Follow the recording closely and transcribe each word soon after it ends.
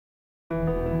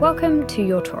Welcome to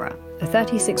Your Torah, a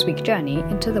 36-week journey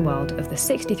into the world of the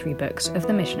 63 books of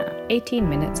the Mishnah, 18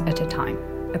 minutes at a time,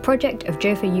 a project of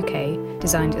Jofa UK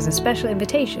designed as a special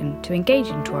invitation to engage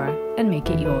in Torah and make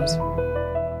it yours.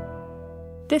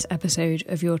 This episode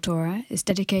of Your Torah is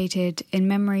dedicated in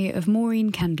memory of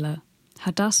Maureen Kendler,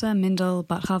 Hadassah Mindel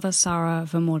Bat Chava Sarah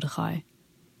V'Mordechai.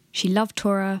 She loved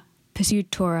Torah,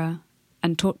 pursued Torah,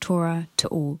 and taught Torah to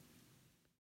all.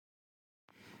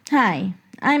 Hi,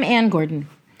 I'm Ann Gordon.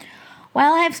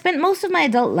 While I have spent most of my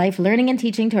adult life learning and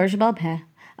teaching Torah Sheba'al Peh,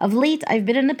 of late I've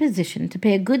been in a position to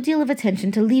pay a good deal of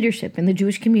attention to leadership in the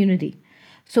Jewish community,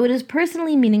 so it is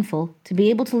personally meaningful to be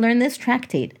able to learn this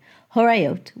tractate,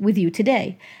 Horayot, with you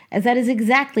today, as that is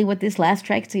exactly what this last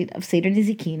tractate of Seder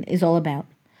Nizikin is all about.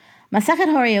 Masekhet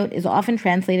Horayot is often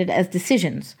translated as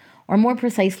decisions, or more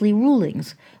precisely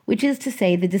rulings, which is to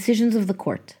say the decisions of the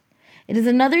court. It is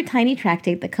another tiny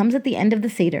tractate that comes at the end of the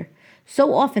Seder.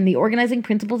 So often the organizing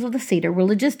principles of the Seder were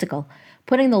logistical,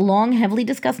 putting the long, heavily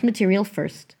discussed material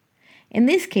first. In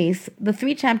this case, the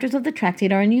 3 chapters of the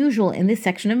tractate are unusual in this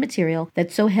section of material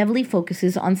that so heavily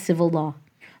focuses on civil law.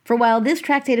 For while this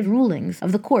tractate of rulings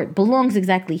of the court belongs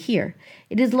exactly here,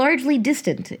 it is largely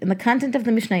distant in the content of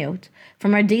the Mishnayot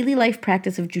from our daily life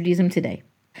practice of Judaism today,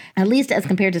 at least as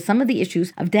compared to some of the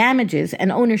issues of damages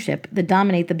and ownership that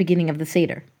dominate the beginning of the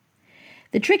Seder.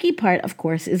 The tricky part, of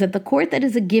course, is that the court that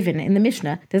is a given in the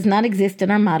Mishnah does not exist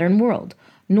in our modern world,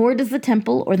 nor does the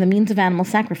temple or the means of animal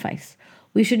sacrifice.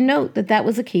 We should note that that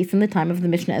was the case in the time of the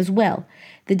Mishnah as well.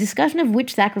 The discussion of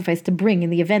which sacrifice to bring in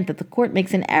the event that the court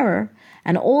makes an error,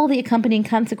 and all the accompanying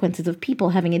consequences of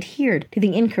people having adhered to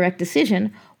the incorrect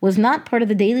decision, was not part of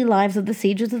the daily lives of the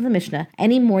sages of the Mishnah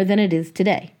any more than it is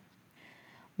today.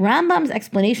 Rambam's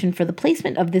explanation for the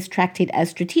placement of this tractate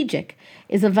as strategic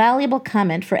is a valuable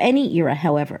comment for any era,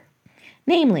 however.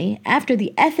 Namely, after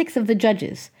the Ethics of the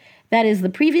Judges, that is, the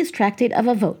previous tractate of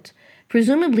Avot,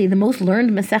 presumably the most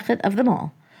learned masekhet of them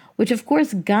all, which of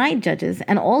course guide judges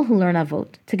and all who learn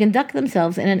Avot to conduct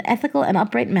themselves in an ethical and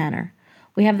upright manner,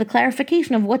 we have the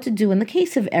clarification of what to do in the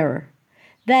case of error.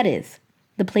 That is,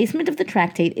 the placement of the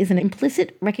tractate is an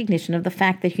implicit recognition of the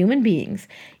fact that human beings,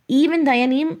 even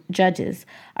Dayanim judges,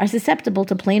 are susceptible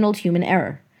to plain old human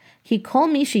error. Ki kol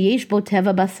mi sheyesh bo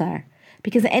teva basar,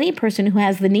 because any person who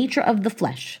has the nature of the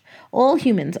flesh, all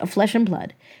humans of flesh and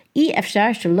blood, I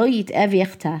efshar shelo yit'eh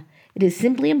v'yachta, it is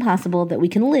simply impossible that we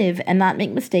can live and not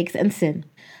make mistakes and sin.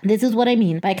 This is what I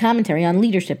mean by commentary on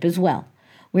leadership as well.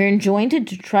 We're enjoined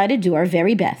to try to do our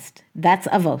very best. That's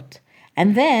Avot.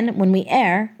 And then, when we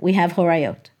err, we have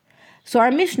Horayot. So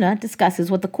our Mishnah discusses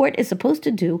what the court is supposed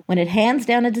to do when it hands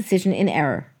down a decision in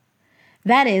error.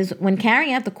 That is, when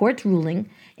carrying out the court's ruling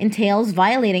entails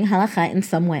violating halakha in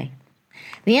some way.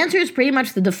 The answer is pretty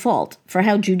much the default for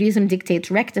how Judaism dictates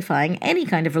rectifying any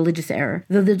kind of religious error,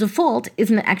 though the default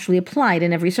isn't actually applied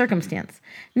in every circumstance,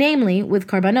 namely with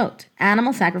karbanot,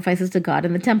 animal sacrifices to God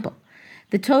in the temple.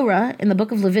 The Torah, in the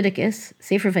book of Leviticus,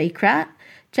 Sefer Vayikra,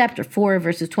 chapter 4,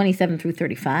 verses 27 through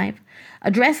 35,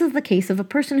 addresses the case of a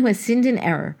person who has sinned in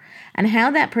error, and how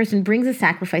that person brings a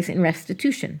sacrifice in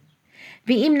restitution.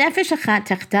 V'im nefesh achat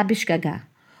techta bishgaga.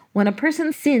 When a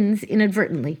person sins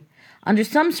inadvertently, under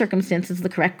some circumstances the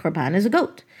correct korban is a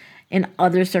goat. In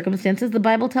other circumstances, the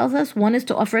Bible tells us one is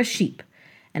to offer a sheep.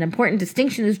 An important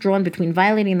distinction is drawn between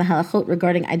violating the halachot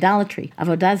regarding idolatry,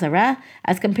 avodah zarah,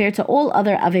 as compared to all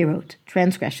other averot,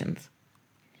 transgressions.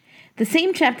 The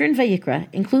same chapter in Vayikra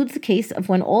includes the case of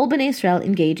when all Bnei Israel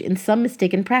engage in some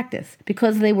mistaken practice,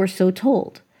 because they were so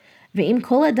told. Ve'im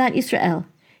kol adat Yisrael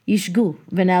yishgu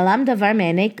v'na'alam davar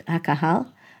me'enei hakahal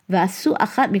v'asu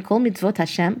achat mikol mitzvot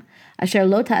Hashem asher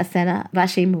lo ta'asena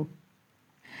v'ashemu.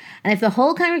 And if the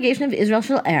whole congregation of Israel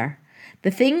shall err, the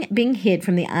thing being hid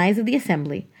from the eyes of the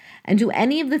assembly, and do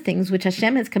any of the things which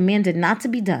Hashem has commanded not to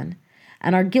be done,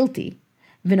 and are guilty,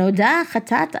 v'noda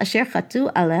chatat asher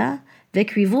chatu aleh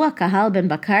v'krivu hakahal ben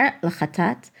bakar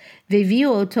l'chatat v'viu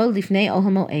oto lifnei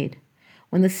ohel moed.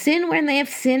 When the sin wherein they have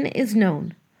sinned is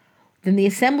known, then the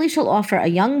assembly shall offer a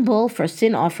young bull for a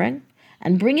sin offering,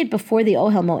 and bring it before the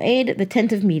ohel moed, the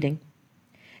tent of meeting.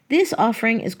 This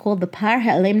offering is called the par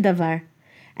ha'elem davar,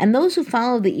 and those who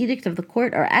follow the edict of the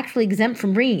court are actually exempt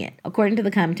from bringing it, according to the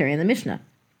commentary in the Mishnah.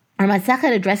 Our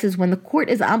Masechet addresses when the court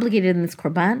is obligated in this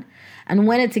korban, and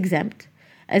when it's exempt,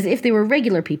 as if they were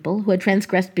regular people who had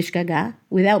transgressed bishgaga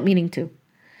without meaning to.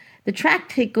 The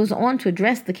tractate goes on to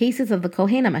address the cases of the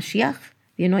Kohen HaMashiach,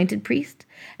 the anointed priest,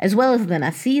 as well as the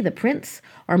Nasi, the prince,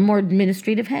 or more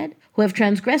administrative head, who have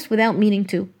transgressed without meaning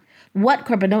to. What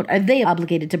korbanot are they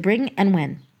obligated to bring, and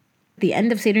when? The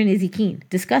end of Seder Nizikin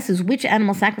discusses which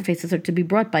animal sacrifices are to be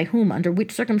brought by whom, under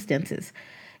which circumstances.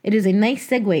 It is a nice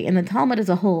segue in the Talmud as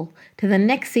a whole to the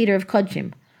next Seder of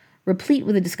Kodshim, replete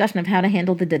with a discussion of how to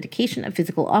handle the dedication of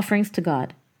physical offerings to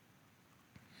God.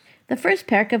 The first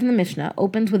parak of the Mishnah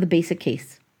opens with a basic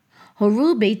case.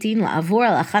 Horu beitin la'avor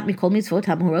al achat mikol mitzvot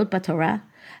hamurot b'Torah,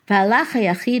 v'halach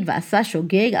hayachid v'asa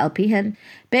shogeg al pihen,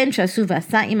 ben she'asu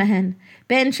v'asa imahen,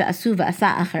 ben she'asu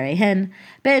v'asa acharehen,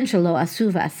 ben shelo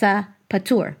asu v'asa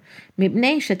patur,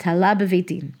 mipnei shetala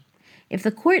b'veitin. If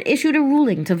the court issued a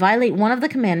ruling to violate one of the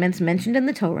commandments mentioned in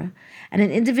the Torah, and an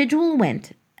individual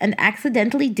went and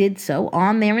accidentally did so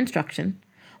on their instruction,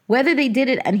 whether they did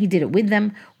it and he did it with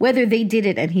them, whether they did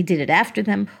it and he did it after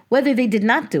them, whether they did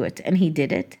not do it and he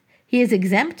did it, he is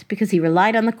exempt because he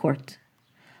relied on the court.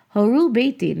 Horu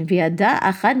beitin v'yada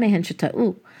achad mehen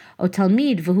sheta'u, o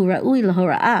talmid v'hu ra'ui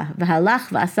lahora'ah v'halach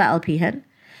v'asa al pihen,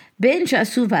 ben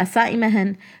she'asu v'asa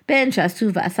imahen, ben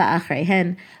she'asu v'asa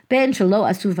achrehen, ben shelo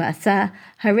asu v'asa,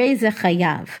 harei ze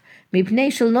chayav, mipnei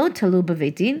shelo talu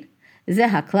b'veitin, ze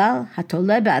haklal,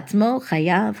 hatole be'atzmo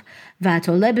chayav,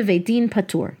 v'hatole b'veitin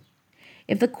patur.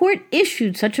 If the court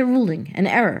issued such a ruling, an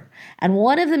error, and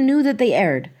one of them knew that they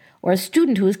erred, or a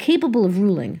student who is capable of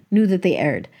ruling knew that they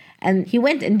erred, and he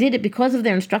went and did it because of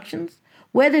their instructions,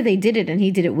 whether they did it and he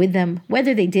did it with them,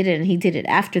 whether they did it and he did it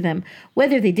after them,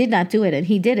 whether they did not do it and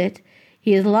he did it,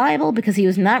 he is liable because he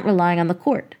was not relying on the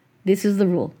court. This is the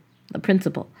rule, the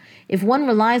principle. If one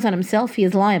relies on himself, he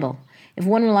is liable. If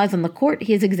one relies on the court,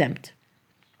 he is exempt.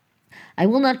 I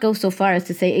will not go so far as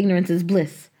to say ignorance is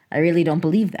bliss. I really don't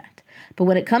believe that. But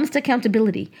when it comes to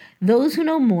accountability, those who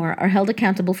know more are held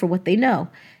accountable for what they know,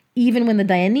 even when the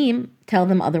Dayanim tell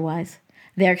them otherwise.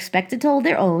 They are expected to hold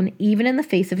their own, even in the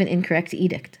face of an incorrect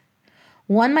edict.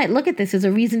 One might look at this as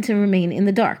a reason to remain in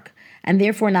the dark, and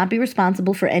therefore not be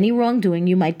responsible for any wrongdoing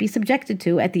you might be subjected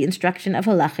to at the instruction of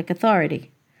halachic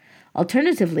authority.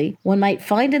 Alternatively, one might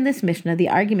find in this Mishnah the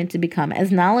argument to become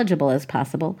as knowledgeable as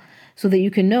possible, so that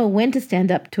you can know when to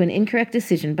stand up to an incorrect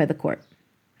decision by the court.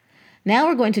 Now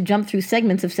we're going to jump through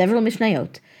segments of several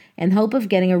Mishnayot, in hope of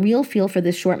getting a real feel for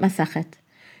this short masekhet.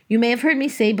 You may have heard me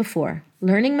say before,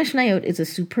 learning Mishnayot is a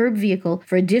superb vehicle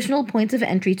for additional points of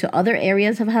entry to other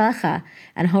areas of halacha,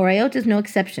 and Horayot is no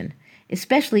exception,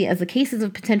 especially as the cases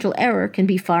of potential error can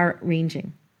be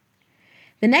far-ranging.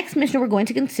 The next Mishnah we're going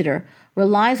to consider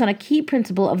relies on a key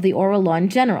principle of the oral law in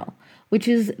general, which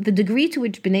is the degree to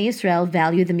which Bnei Yisrael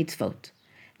value the mitzvot.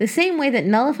 The same way that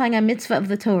nullifying a mitzvah of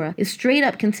the Torah is straight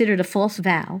up considered a false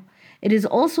vow, it is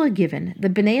also a given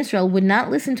that Bnei Yisrael would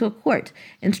not listen to a court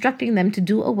instructing them to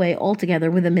do away altogether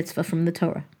with a mitzvah from the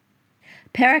Torah.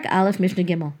 Parak Aleph Mishnah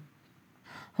Gimel.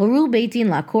 Horu beitin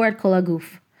la'kor et kol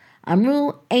haguf.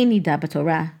 Amru ein nida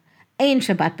b'Torah, ein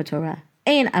Shabbat b'Torah,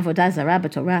 ein avodah zara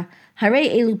b'Torah, harei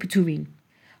elu piturin.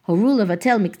 Horu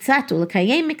levatel miktzat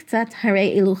u'lekayem miktzat,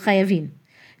 harei elu chayavin.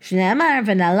 Shne'amar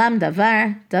v'nalam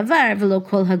davar, davar v'lo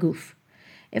kol haguf.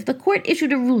 If the court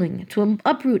issued a ruling to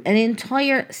uproot an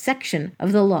entire section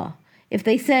of the law, if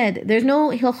they said there's no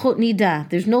hilchot nida,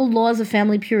 there's no laws of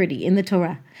family purity in the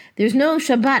Torah, there's no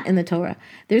Shabbat in the Torah,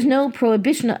 there's no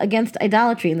prohibition against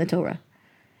idolatry in the Torah,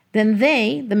 then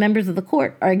they, the members of the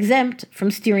court, are exempt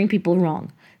from steering people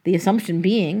wrong. The assumption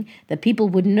being that people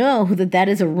would know that that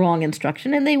is a wrong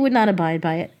instruction and they would not abide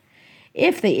by it.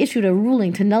 If they issued a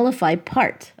ruling to nullify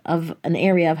part of an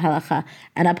area of halacha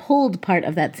and uphold part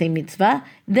of that same mitzvah,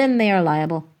 then they are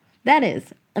liable. That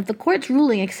is, if the court's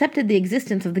ruling accepted the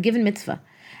existence of the given mitzvah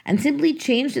and simply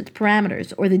changed its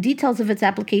parameters or the details of its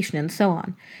application and so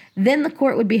on, then the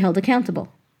court would be held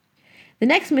accountable. The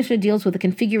next Mishnah deals with the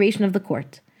configuration of the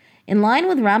court. In line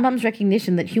with Rambam's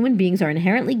recognition that human beings are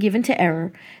inherently given to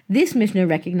error, this Mishnah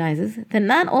recognizes that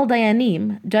not all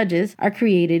Dayanim, judges, are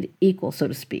created equal, so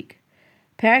to speak.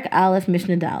 Parak Aleph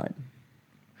Mishnah Daled.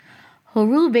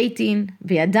 Horu beitin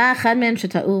v'yada achad mehen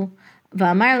sheta'u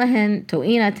v'amar lahen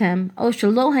to'in atem o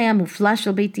shelo haya mufla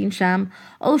shel beitin sham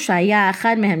o shaya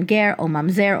achad mehem ger o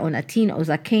mamzer o natin o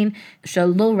zaken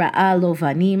shelo ra'a lo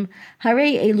vanim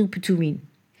harei elu piturin.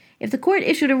 If the court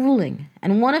issued a ruling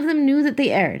and one of them knew that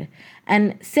they erred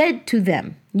and said to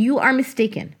them, "You are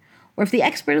mistaken," or if the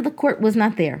expert of the court was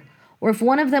not there, or if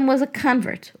one of them was a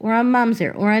convert, or a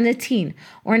mamzer, or a natin,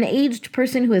 or an aged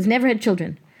person who has never had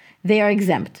children, they are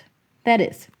exempt. That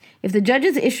is, if the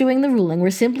judges issuing the ruling were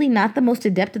simply not the most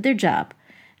adept at their job,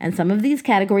 and some of these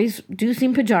categories do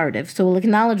seem pejorative, so we'll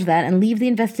acknowledge that and leave the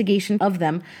investigation of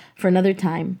them for another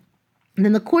time,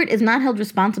 then the court is not held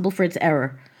responsible for its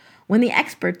error, when the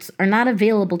experts are not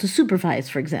available to supervise,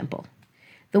 for example.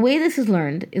 The way this is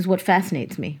learned is what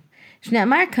fascinates me.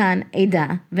 Shne'amar kan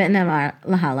eda ve'nemar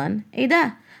lahalan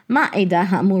eda. Ma eda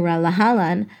ha'amura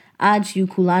lahalan ad shiyu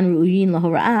kulan ru'uyin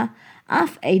lahora'ah,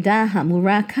 af eda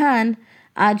ha'amura kan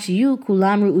ad shiyu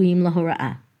kulam ru'uyim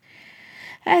lahora'ah.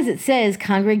 As it says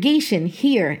congregation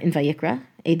here in Vayikra,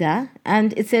 Edah,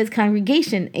 and it says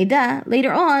congregation, Edah,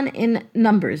 later on in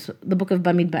Numbers, the book of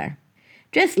Bamidbar.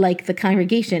 Just like the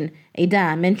congregation,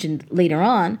 Edah, mentioned later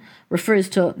on, refers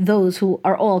to those who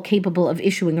are all capable of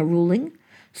issuing a ruling,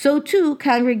 so too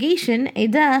congregation,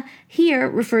 Edah, here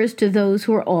refers to those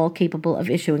who are all capable of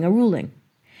issuing a ruling.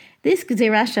 This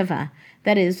Gzerah Shavah,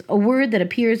 that is, a word that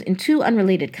appears in two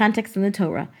unrelated contexts in the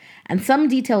Torah, and some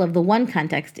detail of the one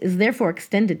context is therefore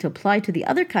extended to apply to the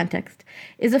other context,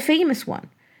 is a famous one,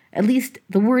 at least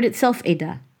the word itself,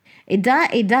 Edah.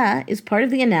 Edah is part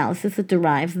of the analysis that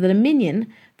derives that a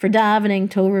minyan, for davening,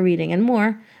 Torah reading, and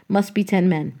more, must be 10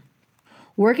 men.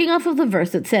 Working off of the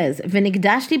verse that says,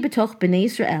 V'nigdashti b'toch b'nei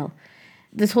Yisrael,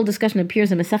 this whole discussion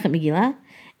appears in Masekhet Megillah,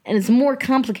 and it's more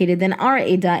complicated than our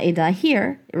Edah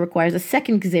here. It requires a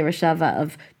second Gzerah Shavah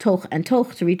of toch and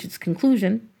toch to reach its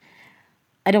conclusion.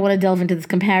 I don't want to delve into this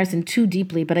comparison too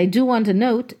deeply, but I do want to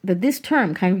note that this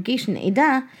term, congregation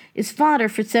Edah, is fodder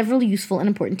for several useful and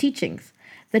important teachings.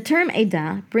 The term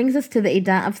Edah brings us to the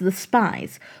Edah of the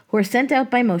spies, who are sent out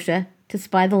by Moshe to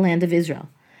spy the land of Israel.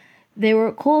 They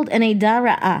were called an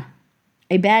Edah Ra'ah,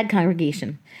 a bad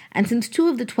congregation. And since 2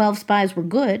 of the 12 spies were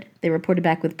good, they reported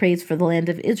back with praise for the land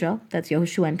of Israel, that's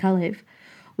Yehoshua and Kalev,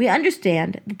 we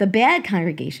understand that the bad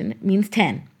congregation means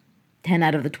 10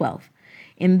 out of the 12.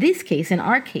 In this case, in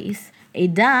our case,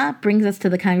 Edah brings us to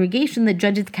the congregation that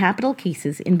judges capital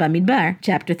cases in Bamidbar,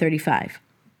 chapter 35.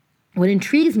 What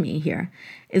intrigues me here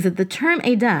is that the term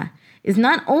Edah is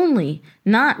not only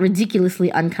not ridiculously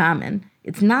uncommon,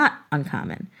 it's not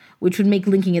uncommon, which would make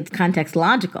linking its context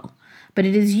logical, but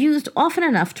it is used often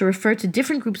enough to refer to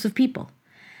different groups of people.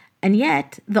 And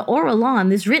yet, the oral law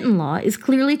and this written law is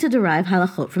clearly to derive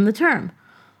halachot from the term.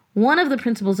 One of the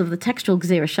principles of the textual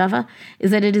Gzerah Shavah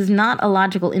is that it is not a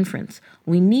logical inference.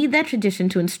 We need that tradition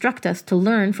to instruct us to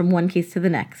learn from one case to the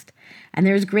next. And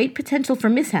there is great potential for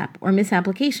mishap or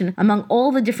misapplication among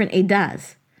all the different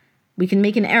Edahs. We can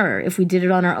make an error if we did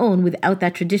it on our own without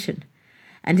that tradition.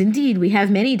 And indeed, we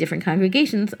have many different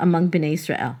congregations among Bnei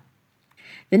Israel.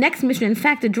 The next Mishnah, in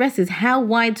fact, addresses how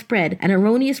widespread an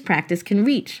erroneous practice can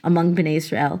reach among Bnei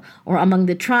Israel, or among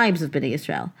the tribes of Bnei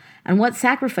Israel, and what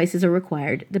sacrifices are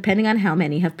required, depending on how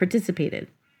many have participated.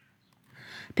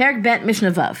 Perek Bet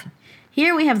Mishnah Vav.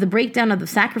 Here we have the breakdown of the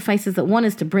sacrifices that one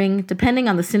is to bring, depending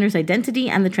on the sinner's identity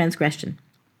and the transgression.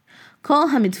 Kol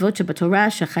hamitzvot shebatorah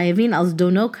shechayavin al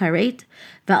zdono karet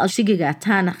va'al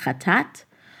shigigatan chatat.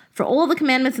 For all the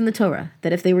commandments in the Torah,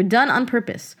 that if they were done on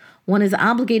purpose, one is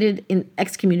obligated in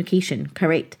excommunication,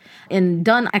 karet, and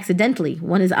done accidentally,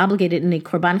 one is obligated in a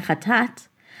korban chatat.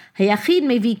 Hayachid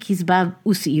mevi kizbav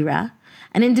useira.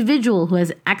 An individual who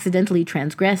has accidentally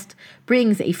transgressed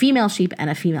brings a female sheep and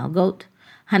a female goat.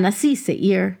 Hanasi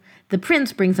seir. The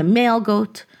prince brings a male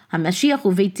goat. Hamashiach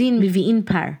uveitin mevi'in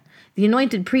par. The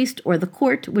anointed priest or the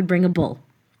court would bring a bull.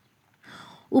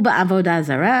 ובעבודה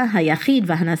זרה, היחיד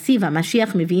והנשיא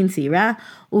והמשיח מביאים שעירה,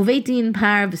 ובית דין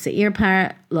par ושעיר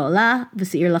par לעולה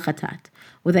ושעיר לחטאת.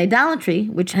 With idolatry,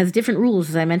 which has different rules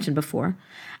as I mentioned before,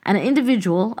 an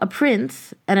individual, a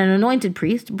prince, and an anointed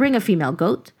priest bring a female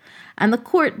goat, and the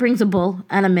court brings a bull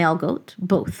and a male goat,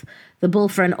 both. The bull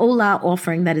for an olah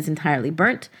offering that is entirely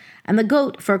burnt, and the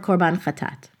goat for a korban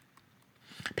chatat.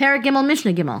 Perek Gimel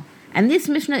Mishnah Gimel. And this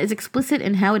Mishnah is explicit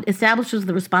in how it establishes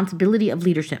the responsibility of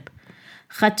leadership.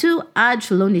 Chatu ad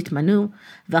shelo nitmanu,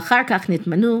 v'achar kach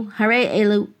nitmanu, harei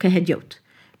elu kehediot.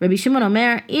 Rabbi Shimon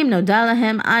Omer, im noda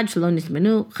lahem ad shelo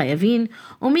nitmanu, chayavin,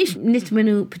 umish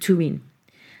nitmanu peturin.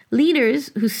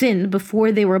 Leaders who sinned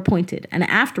before they were appointed and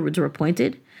afterwards were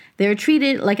appointed, they are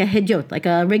treated like a hediot, like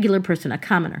a regular person, a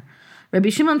commoner. Rabbi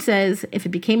Shimon says, if it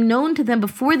became known to them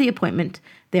before the appointment,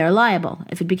 they are liable.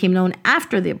 If it became known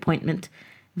after the appointment,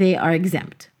 they are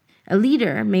exempt. A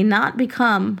leader may not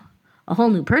become a whole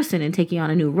new person in taking on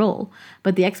a new role,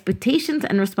 but the expectations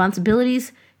and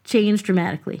responsibilities change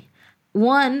dramatically.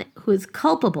 One who is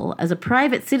culpable as a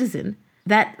private citizen,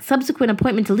 that subsequent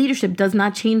appointment to leadership does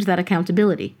not change that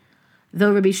accountability.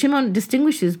 Though Rabbi Shimon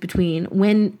distinguishes between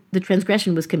when the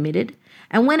transgression was committed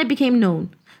and when it became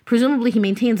known. Presumably he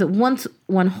maintains that once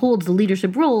one holds the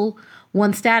leadership role,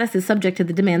 one's status is subject to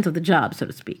the demands of the job, so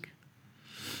to speak.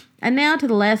 And now to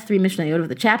the last 3 Mishnayot of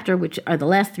the chapter, which are the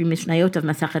last 3 Mishnayot of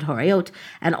Masekhet Horayot,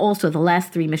 and also the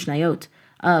last 3 Mishnayot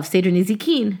of Seder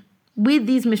Nizikin. With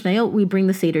these Mishnayot, we bring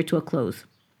the Seder to a close.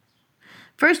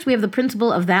 First, we have the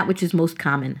principle of that which is most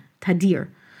common, tadir.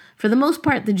 For the most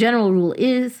part, the general rule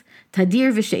is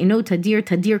tadir v'she'ino tadir,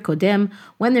 tadir kodem.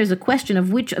 When there's a question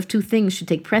of which of two things should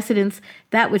take precedence,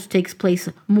 that which takes place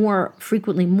more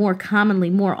frequently, more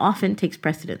commonly, more often takes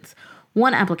precedence.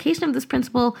 One application of this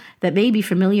principle that may be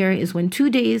familiar is when 2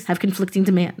 days have conflicting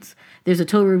demands. There's a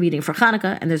Torah reading for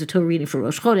Hanukkah and there's a Torah reading for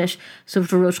Rosh Chodesh. So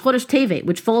for Rosh Chodesh Tevet,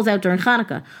 which falls out during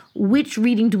Hanukkah, which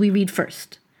reading do we read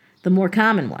first? The more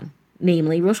common one,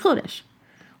 namely Rosh Chodesh.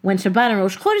 When Shabbat and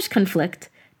Rosh Chodesh conflict,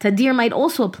 Tadir might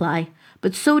also apply,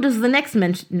 but so does the next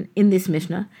mention in this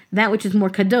Mishnah. That which is more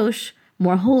kadosh,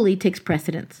 more holy, takes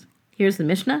precedence. Here's the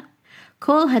Mishnah.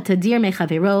 Kol hatadir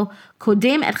mechavero,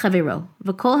 kodem et chavero,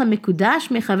 v'kol hamikudash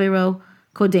mechavero,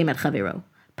 kodem et chavero.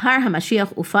 Par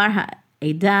hamashiach ufar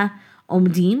ha'eda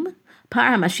omdim,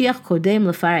 par hamashiach kodem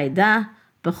lefar ha'eda,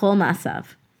 b'chol ma'asav.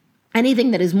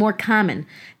 Anything that is more common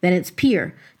than its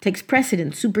peer takes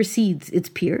precedence, supersedes its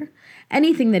peer.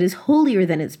 Anything that is holier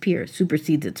than its peer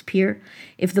supersedes its peer.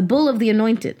 If the bull of the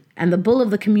anointed and the bull of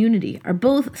the community are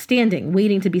both standing,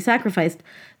 waiting to be sacrificed,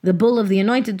 the bull of the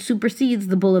anointed supersedes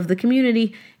the bull of the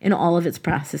community in all of its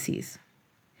processes.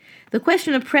 The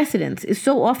question of precedence is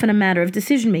so often a matter of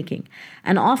decision-making,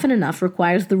 and often enough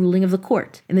requires the ruling of the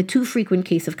court in the too frequent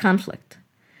case of conflict.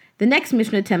 The next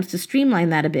Mishnah attempts to streamline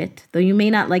that a bit, though you may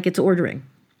not like its ordering.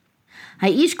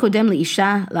 Ha'ish kodem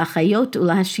le'isha, la'chayot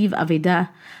u'lahashiv aveda,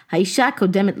 ha'isha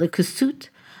kodemet le'kusut,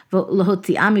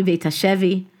 v'lohotzi'a miveit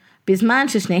hashevi, bizman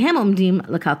sheshnehem omdim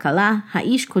le'kalkala,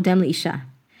 ha'ish kodem le'isha.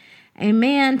 A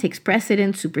man takes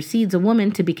precedence, supersedes a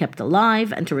woman to be kept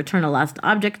alive and to return a lost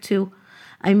object to.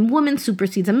 A woman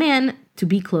supersedes a man to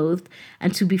be clothed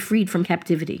and to be freed from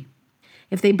captivity.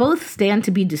 If they both stand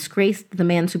to be disgraced, the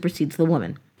man supersedes the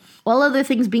woman. All other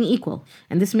things being equal,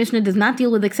 and this Mishnah does not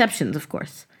deal with exceptions, of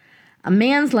course. A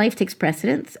man's life takes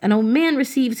precedence, and a man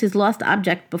receives his lost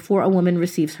object before a woman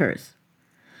receives hers.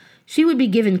 She would be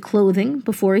given clothing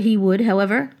before he would,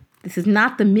 however. This is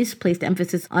not the misplaced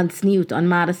emphasis on tzniut, on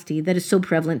modesty, that is so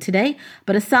prevalent today,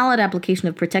 but a solid application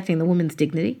of protecting the woman's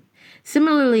dignity.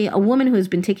 Similarly, a woman who has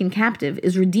been taken captive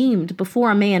is redeemed before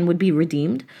a man would be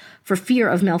redeemed for fear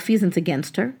of malfeasance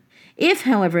against her. If,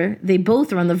 however, they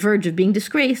both are on the verge of being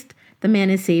disgraced, the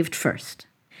man is saved first.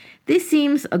 This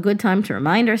seems a good time to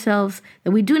remind ourselves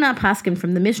that we do not paskin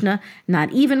from the Mishnah,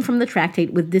 not even from the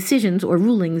tractate with decisions or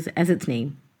rulings as its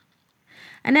name.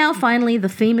 And now, finally, the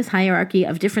famous hierarchy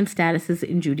of different statuses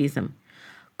in Judaism.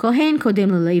 Kohen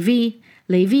kodem leLevi,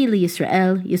 Levi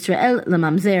leYisrael, Yisrael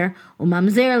leMamzer,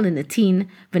 uMamzer leNatin,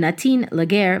 v'Natin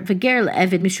leGer, v'Ger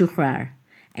leEved mishuchrar.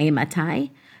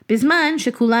 Matai, bizman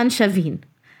shekulan shavin.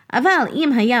 Aval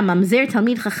im haya mamzer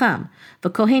talmid chacham,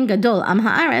 v'kohen gadol am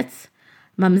haaretz,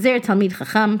 mamzer talmid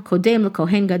chacham kodem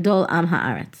lekohen gadol am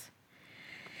haaretz.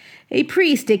 A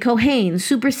priest, a kohen,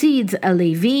 supersedes a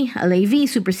Levi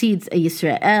supersedes a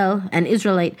Yisrael, an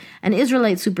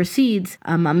Israelite supersedes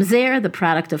a mamzer, the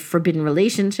product of forbidden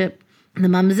relationship. The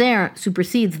mamzer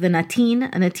supersedes the natin.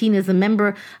 A natin is a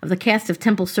member of the caste of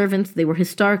temple servants. They were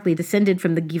historically descended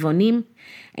from the Givonim.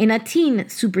 A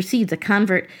natin supersedes a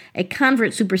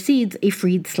convert supersedes a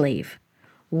freed slave.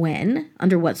 When?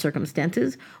 Under what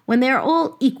circumstances? When they are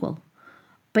all equal.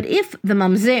 But if the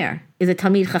mamzer is a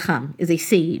talmid chacham, is a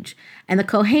sage, and the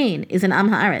kohen is an am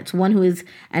haaretz, one who is,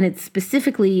 and it's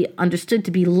specifically understood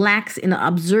to be lax in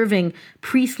observing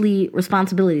priestly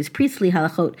responsibilities, priestly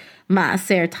halachot,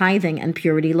 maaser, tithing, and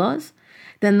purity laws,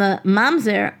 then the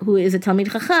mamzer, who is a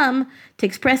talmid chacham,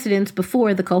 takes precedence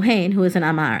before the kohen, who is an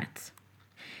am haaretz.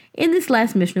 In this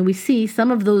last Mishnah, we see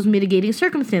some of those mitigating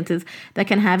circumstances that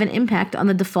can have an impact on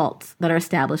the defaults that are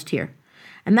established here.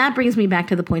 And that brings me back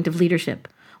to the point of leadership,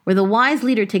 where the wise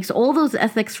leader takes all those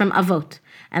ethics from Avot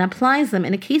and applies them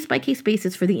in a case-by-case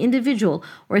basis for the individual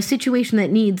or a situation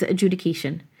that needs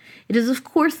adjudication. It is, of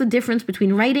course, the difference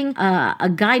between writing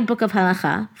a guidebook of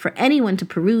halacha for anyone to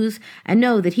peruse and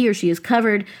know that he or she is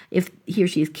covered if he or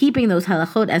she is keeping those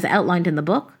halachot as outlined in the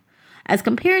book, as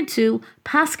compared to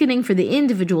paskening for the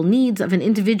individual needs of an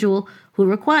individual who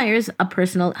requires a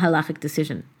personal halachic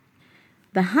decision.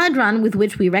 The hadran with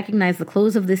which we recognize the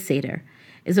close of this Seder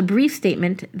is a brief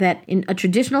statement that in a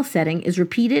traditional setting is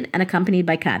repeated and accompanied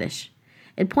by Kaddish.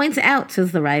 It points out,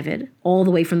 says the Ravid, all the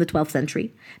way from the 12th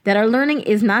century, that our learning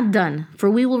is not done,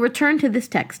 for we will return to this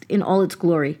text in all its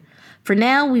glory. For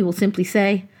now, we will simply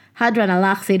say, Hadran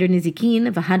alach seder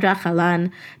nizikin v'hadrach halan,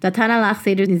 datan alach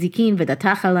seder nizikin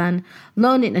v'datach halan,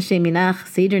 lo nitnashe minach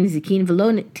seder nizikin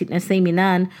v'lo titnashe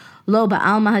minan, lo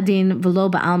ba'al mahadin v'lo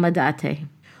ba'al madate.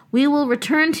 We will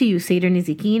return to you, Seder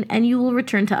Nizikin, and you will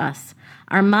return to us.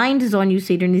 Our mind is on you,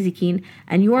 Seder Nizikin,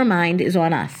 and your mind is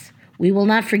on us. We will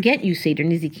not forget you, Seder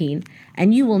Nizikin,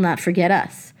 and you will not forget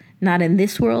us, not in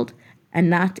this world and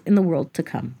not in the world to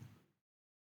come.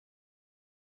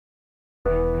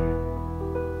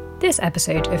 This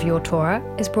episode of Your Torah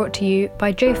is brought to you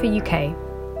by Jofa UK.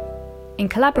 In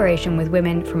collaboration with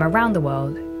women from around the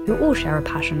world, who all share a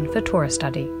passion for Torah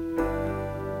study.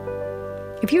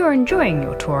 If you are enjoying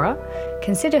your Torah,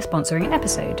 consider sponsoring an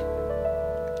episode.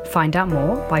 Find out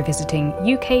more by visiting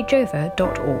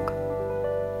ukjova.org.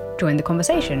 Join the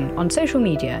conversation on social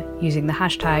media using the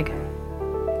hashtag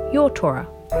YourTorah.